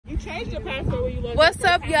change your password when you log in. What's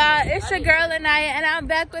up, y'all? It's your girl Anaya, and I'm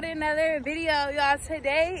back with another video, y'all.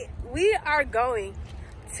 Today we are going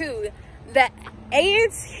to the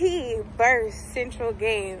A&T vs. Central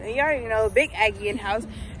game, and you already know, big Aggie in house.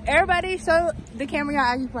 Everybody, show the camera your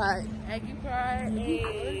Aggie pride. Aggie pride.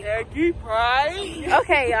 Hey. Aggie pride.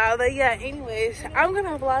 Okay, y'all. But yeah, anyways, I'm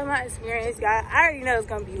gonna vlog my experience, guys. I already know it's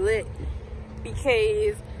gonna be lit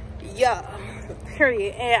because, yeah,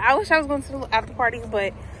 period. And I wish I was going to the after parties,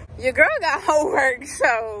 but your girl got homework,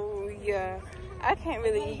 so yeah, I can't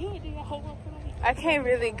really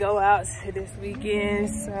go out to this weekend.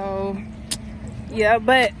 So yeah,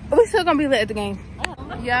 but we still gonna be lit at the game.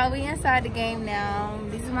 Y'all, we inside the game now.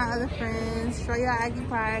 These are my other friends. Show y'all Aggie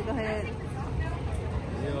pride. Go ahead.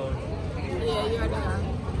 Yeah, you're done.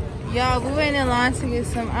 Y'all, we waiting in line to get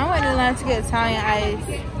some. I'm waiting in line to get Italian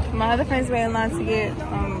ice. My other friends waiting in line to get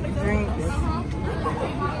drinks.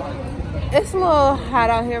 It's a little hot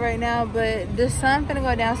out here right now, but the sun finna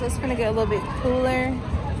go down, so it's finna get a little bit cooler.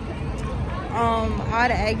 All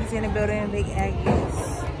the Aggies in the building, big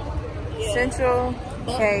Aggies. Yeah. Central,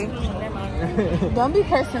 okay. Don't be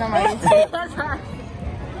cursing on my YouTube.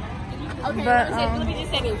 Okay, but, let me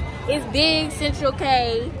just say this. It's big Central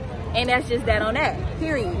K, and that's just that on that.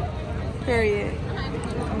 Period.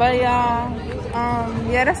 But y'all,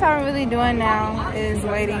 yeah, that's all we're really doing now is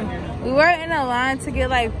waiting. We were in a line to get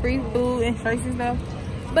like free food and shirts and stuff,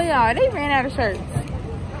 but y'all, they ran out of shirts.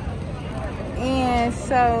 And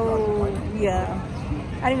so yeah,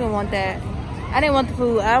 I didn't even want that. I didn't want the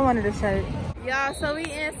food, I wanted a shirt. Y'all, so we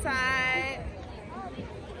inside.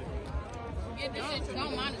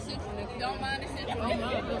 Don't mind the Central. Don't mind the Central.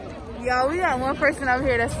 Y'all, we got one person over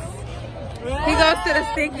here that's, he goes to the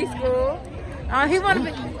stinky school.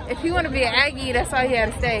 If he want to be an Aggie, that's why he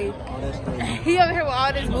had to stay. He over here with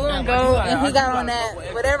all this blue and gold, and he got on that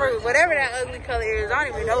whatever that ugly color is. I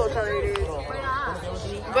don't even know what color it is.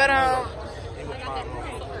 But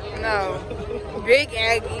no, big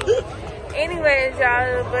Aggie. Anyways,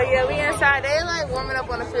 y'all, but yeah, we inside. They like warming up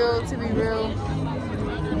on the field, to be real.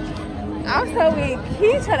 I was so weak.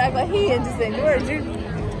 He tried to act like he interested in Georgia.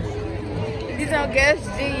 These don't guess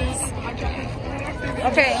G's.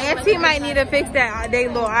 Okay, Auntie might need to fix that they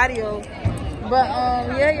little audio. But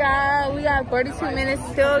yeah, y'all, we got 42 minutes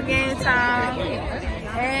till game time.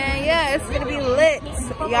 And yeah, it's gonna be lit.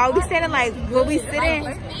 Y'all, we standing like, we'll be sitting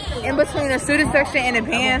in between the student section and the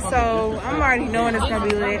band, so I'm already knowing it's gonna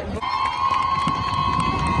be lit.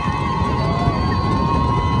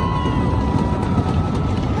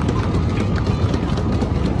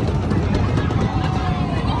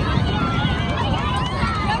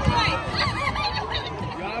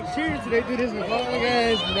 They do this with all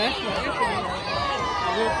guys. National anthem.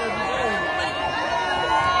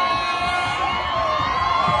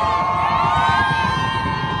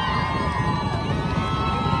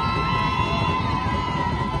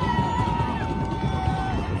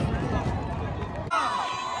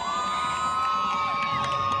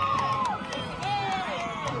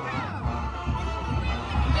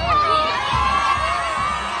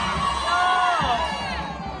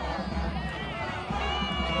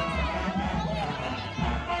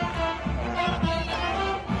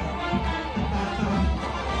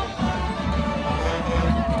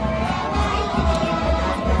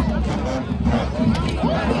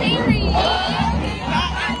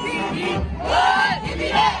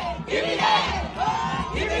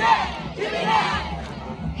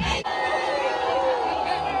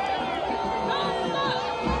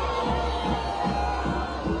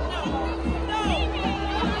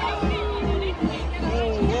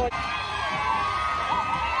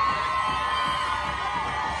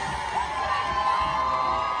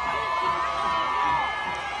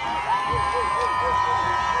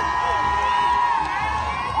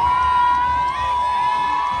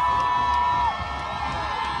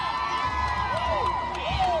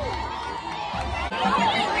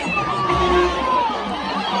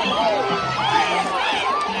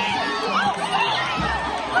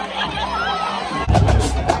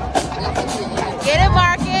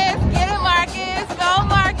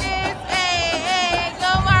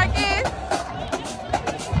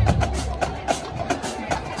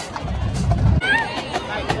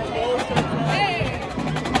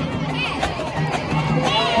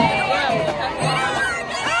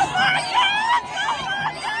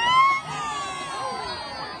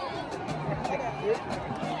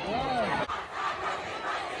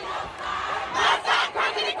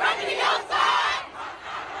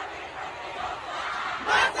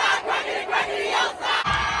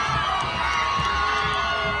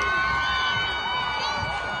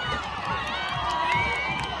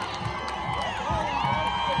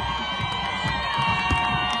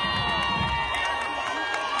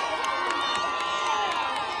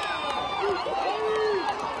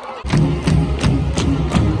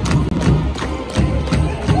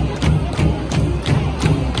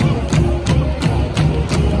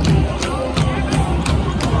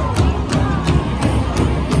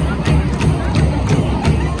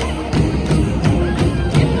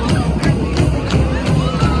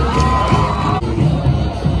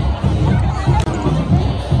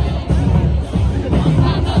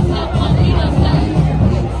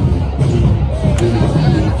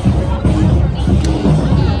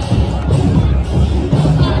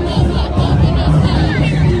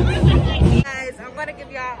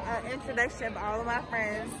 representation of all of my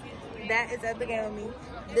friends that is at the game with me.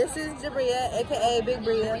 This is Jabria, aka Big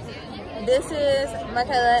Bria. This is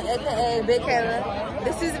Michaela, aka Big Kayla.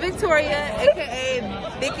 This is Victoria, aka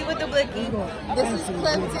Vicky with the Blicky. This is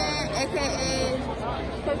Clifton, aka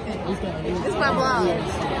Clifton. This is my blog.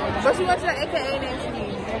 But you want your aka name to me?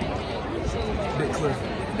 Big Cliff.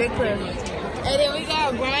 Big Cliff. And then we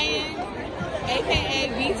got Brian, aka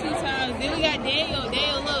B2 times. Then we got Daniel.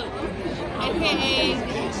 Daniel, look, aka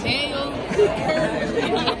Daniel.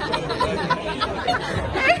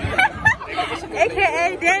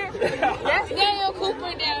 aka Daniel. That's Daniel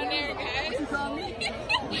Cooper down there, guys.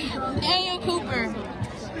 Daniel Cooper.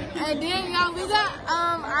 And then y'all, we got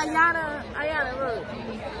Ayana. Ayana, look.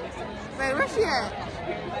 Wait, where's she at?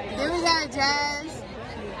 Then we got Jazz.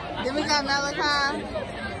 Then we got Malachi.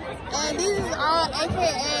 And these is all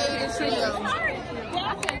aka the trio.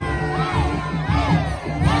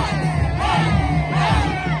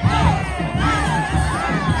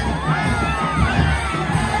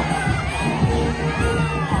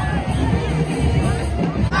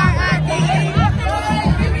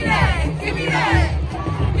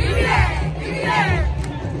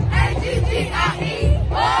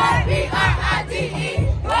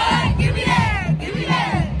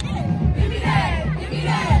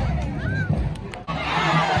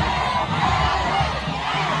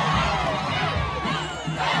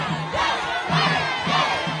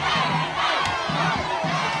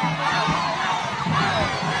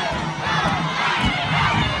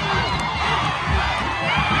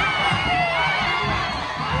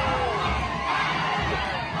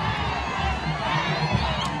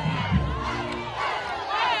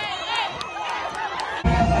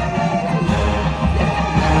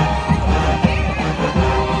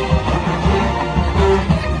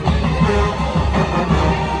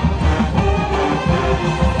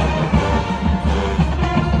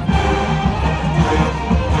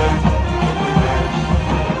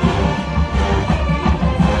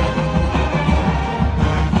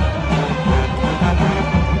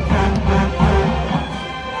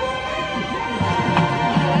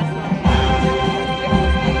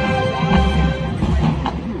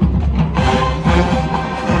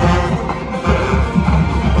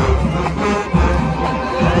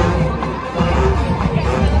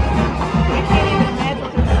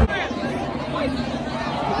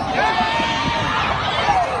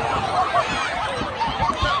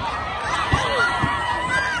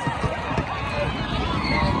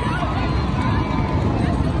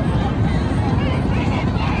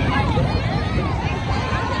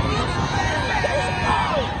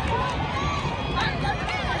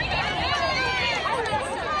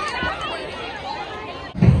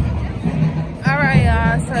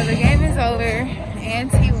 So the game is over.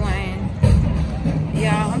 NT won.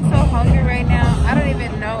 Y'all, I'm so hungry right now. I don't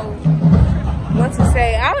even know what to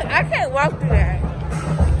say. I can't walk through that.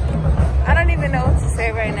 I don't even know what to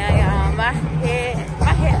say right now, y'all. My head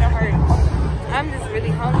don't hurt. I'm just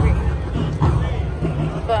really hungry.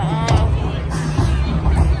 But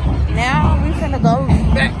now we finna go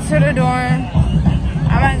back to the dorm.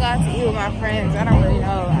 I might go out to eat with my friends. I don't really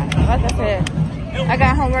know. Like I said, I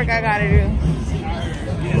got homework I gotta do.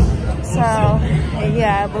 So,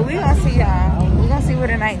 yeah, but we gonna see y'all. We gonna see where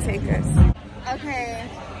the night take us. Okay,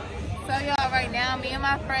 so y'all, right now, me and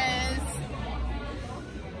my friends.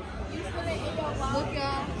 Look,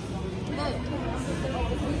 y'all. Look.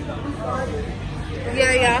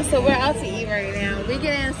 Yeah, y'all, so we're out to eat right now. We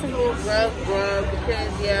getting some little grub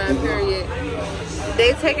because, yeah, period.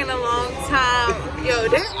 They taking a long time. Yo,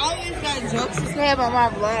 they always got jokes to say about my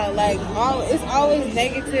vlog. Like, it's always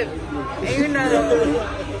negative. And you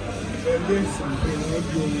know...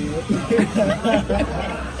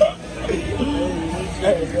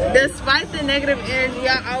 Despite the negative energy,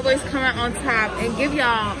 y'all always come out on top and give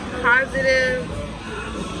y'all positive,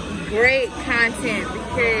 great content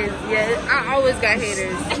because yeah, I always got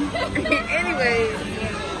haters. Anyways,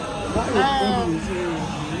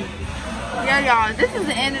 yeah, y'all, this is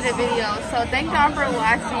the end of the video. So thank y'all for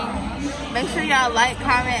watching. Make sure y'all like,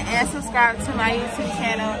 comment, and subscribe to my YouTube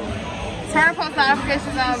channel. Turn post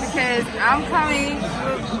notifications on because I'm coming.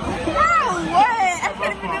 Bro, what? I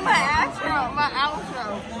can't even do my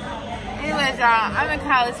outro. Anyways, y'all, I'm in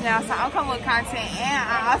college now, so I'm coming with content, and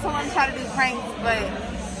I also want to try to do pranks, but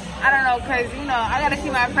I don't know, because, you know, I got to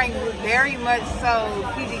keep my pranks very much so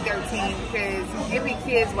PG-13, because it be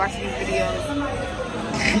kids watching these videos.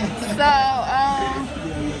 So,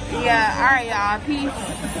 yeah, alright, y'all, peace,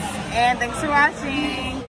 and thanks for watching.